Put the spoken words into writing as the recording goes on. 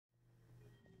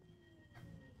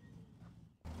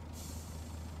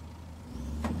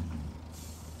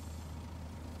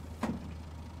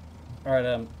Alright,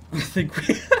 I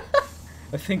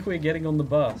think we're getting on the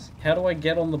bus. How do I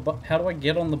get on the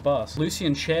bus?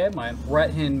 Lucian Chair, my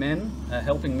right-hand man,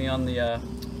 helping me on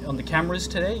the cameras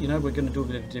today. You know, we're gonna do a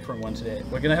bit of a different one today.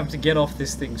 We're gonna have to get off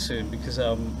this thing soon because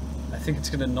I think it's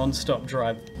gonna non-stop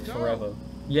drive forever.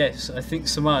 Yes, I think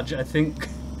Samaj. I think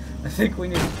we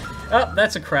need. Oh,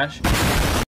 that's a crash.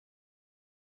 Guess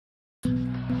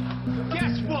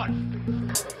what?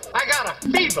 I got a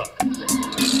fever,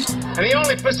 and the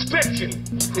only prescription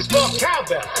is for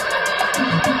cowbell.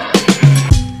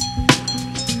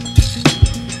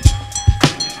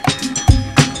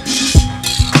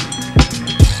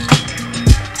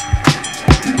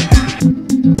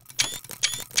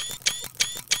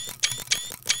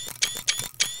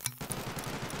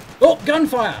 Oh,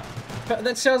 gunfire!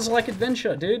 That sounds like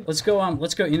adventure, dude. Let's go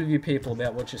interview people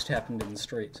about what just happened in the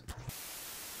streets.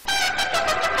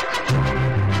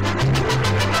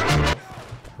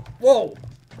 Whoa!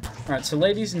 Alright, so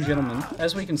ladies and gentlemen,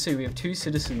 as we can see, we have two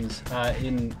citizens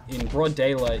in broad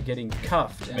daylight getting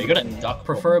cuffed and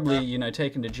preferably, you know,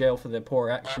 taken to jail for their poor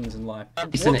actions in life.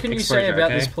 What can you say about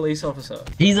this police officer?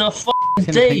 He's a f***ing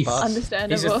thief!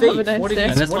 Understandable. He's a thief. What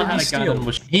did he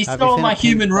steal? He stole my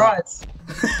human rights!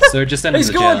 So just send him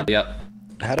to jail. Yep.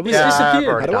 How do we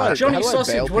disappear? Johnny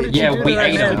Sausage, what did you do to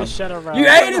that man? You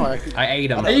ate him! I ate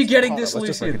him. Are you getting this,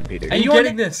 Lucian? Are you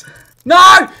getting this?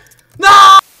 No!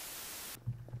 No!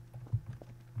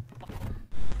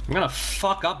 I'm gonna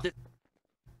fuck up this.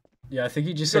 Yeah, I think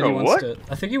he just said he wants to.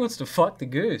 I think he wants to fuck the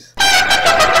goose.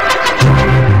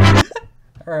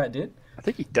 Alright, dude. I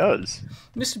think he does.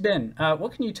 Mr. Ben,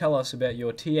 what can you tell us about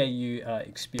your TAU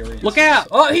experience? Look out!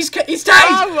 Oh, he's tased!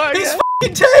 Oh he's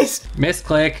fucking tased!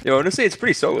 Misclick. Yo, honestly, it's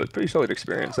pretty solid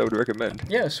experience. I would recommend.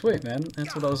 Yeah, sweet, man.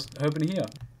 That's what I was hoping to hear.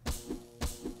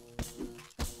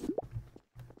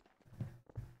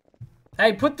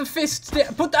 Hey, put the fists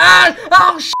down. Put the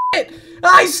oh shit!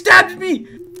 Ah, he stabbed me!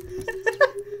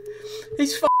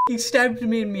 He's fucking stabbed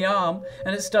me in my arm,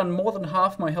 and it's done more than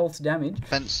half my health's damage.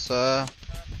 Fence, Yeah,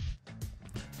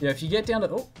 if you get down to...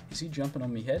 Oh, is he jumping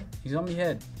on me head? He's on me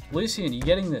head. Lucian, you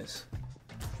getting this?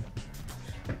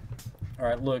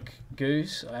 Alright, look.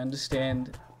 Goose, I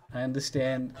understand. Alright,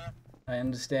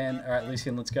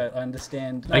 Lucian, let's go. I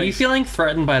understand. Are you feeling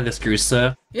threatened by this goose,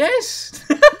 sir? Yes!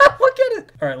 Look at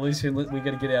it! Alright, Lucian, we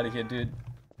gotta get out of here, dude.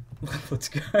 Let's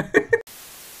go.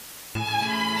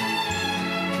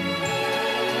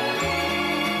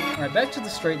 Alright, back to the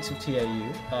streets of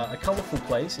TAU. A colourful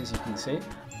place, as you can see.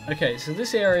 Okay, so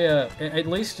this area, at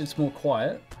least it's more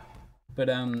quiet, but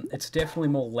it's definitely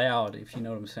more loud, if you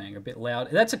know what I'm saying. A bit loud.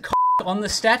 That's a on the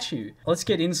statue. Let's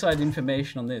get inside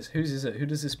information on this. Whose is it? Who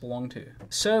does this belong to?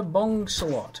 Sir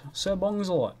Bongsalot. Sir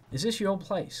Bongsalot. Is this your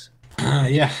place?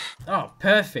 Yeah. Oh,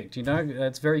 perfect. You know,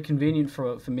 that's very convenient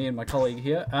for me and my colleague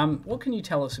here. What can you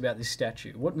tell us about this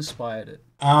statue? What inspired it?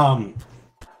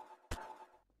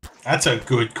 That's a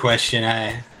good question,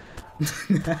 eh?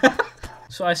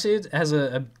 So I see it has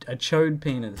a chode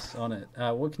penis on it.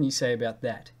 What can you say about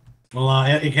that? Well,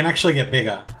 it can actually get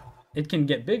bigger. It can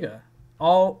get bigger.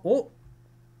 Oh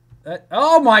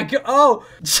my god! Oh!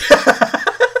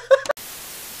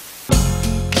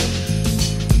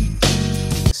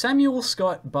 Samuel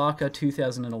Scott Barker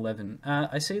 2011.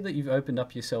 I see that you've opened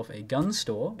up yourself a gun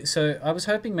store. So I was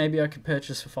hoping maybe I could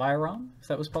purchase a firearm, if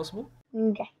that was possible.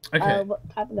 Okay. Okay. What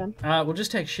type of gun? We'll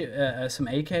just take some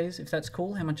AKs, if that's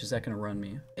cool. How much is that going to run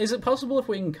me? Is it possible if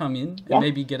we can come in and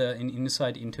maybe get an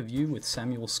inside interview with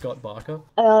Samuel Scott Barker?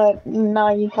 No,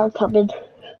 you can't come in.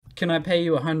 Can I pay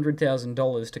you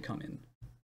 $100,000 to come in?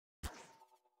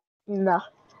 No.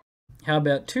 How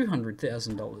about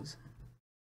 $200,000?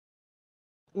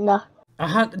 No.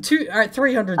 Alright,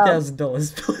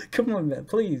 $300,000. Come on, man,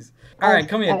 please. Alright,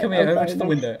 come here, over to the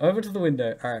window. Over to the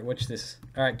window. Alright, watch this.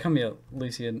 Alright, come here,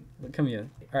 Lucian. Come here.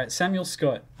 Alright, Samuel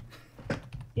Scott.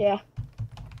 Yeah.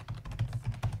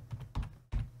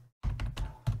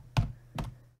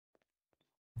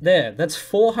 There, that's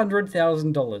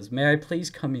 $400,000. May I please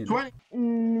come in?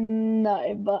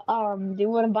 No, but do you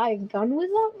want to buy a gun with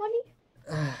that money?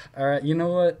 Alright, you know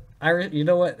what? You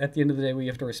know what? At the end of the day, we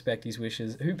have to respect his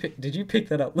wishes. Did you pick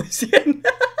that up, Lucian?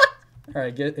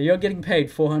 Alright, you're getting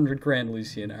paid 400 grand,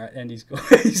 Lucian. Alright, and he's gone.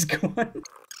 He's gone.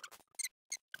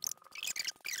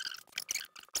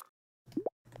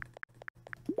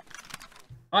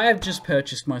 I have just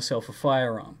purchased myself a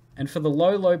firearm, and for the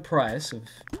low price of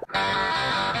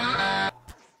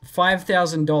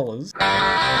 $5,000,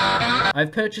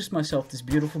 I've purchased myself this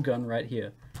beautiful gun right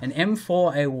here. an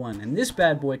M4A1, and this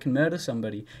bad boy can murder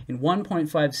somebody in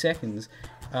 1.5 seconds,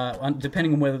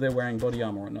 depending on whether they're wearing body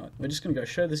armor or not. We're just going to go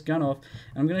show this gun off,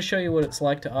 and I'm going to show you what it's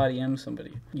like to RDM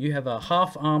somebody. You have a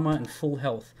half armor and full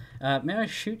health. May I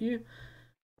shoot you?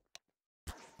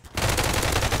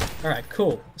 Alright,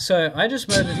 cool. So, I just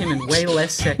murdered him in way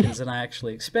less seconds than I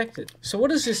actually expected. So what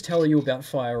does this tell you about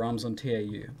firearms on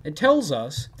TAU? It tells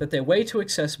us that they're way too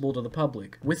accessible to the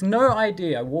public. With no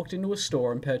idea, I walked into a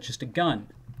store and purchased a gun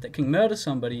that can murder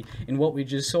somebody in what we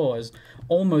just saw as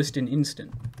almost an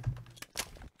instant.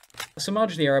 So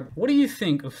Marge the Arab, what do you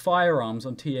think of firearms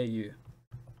on TAU?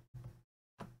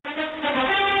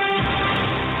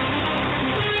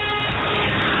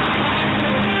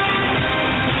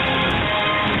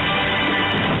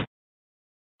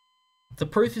 The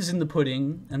proof is in the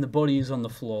pudding, and the body is on the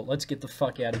floor. Let's get the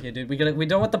fuck out of here, dude. We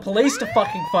don't want the police to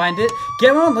fucking find it.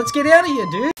 Get on, let's get out of here,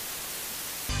 dude.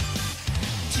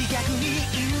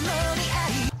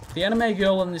 The anime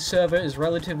girl on this server is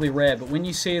relatively rare, but when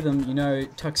you see them, you know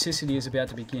toxicity is about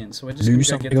to begin. So we're just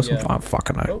gonna go get the...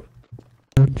 fucking oh.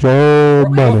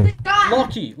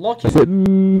 Lockie. What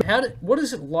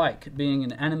is it like being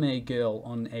an anime girl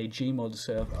on a Gmod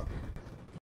server?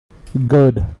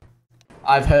 Good.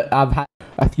 I've had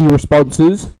a few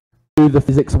responses. Do the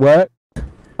physics work?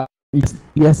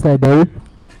 Yes, they do.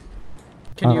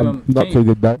 Can you not too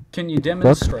good though. Can you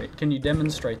demonstrate? Can you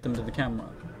demonstrate them to the camera?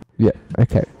 Yeah.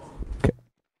 Okay.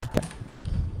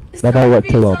 They don't work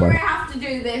too well, bro. I have to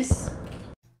do this.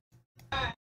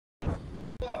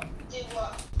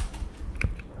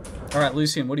 All right,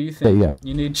 Lucian, what do you think? Yeah.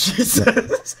 You need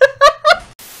Jesus.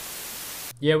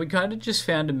 Yeah, we kind of just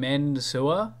found a man in the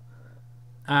sewer.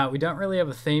 We don't really have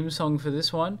a theme song for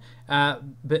this one,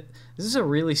 but this is a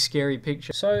really scary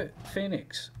picture. So,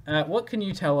 Thnx, what can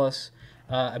you tell us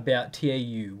about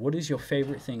TAU? What is your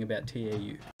favorite thing about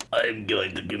TAU? I'm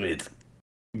going to commit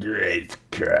great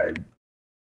crime.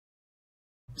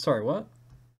 Sorry, what?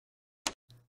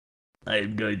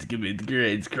 I'm going to commit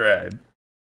great crime.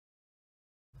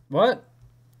 What?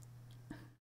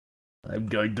 I'm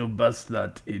going to bust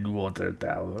nut in water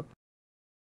tower.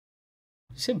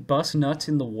 You said bust nuts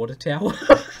in the water tower?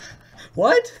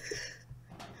 What?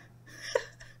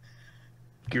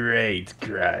 Great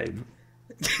crime.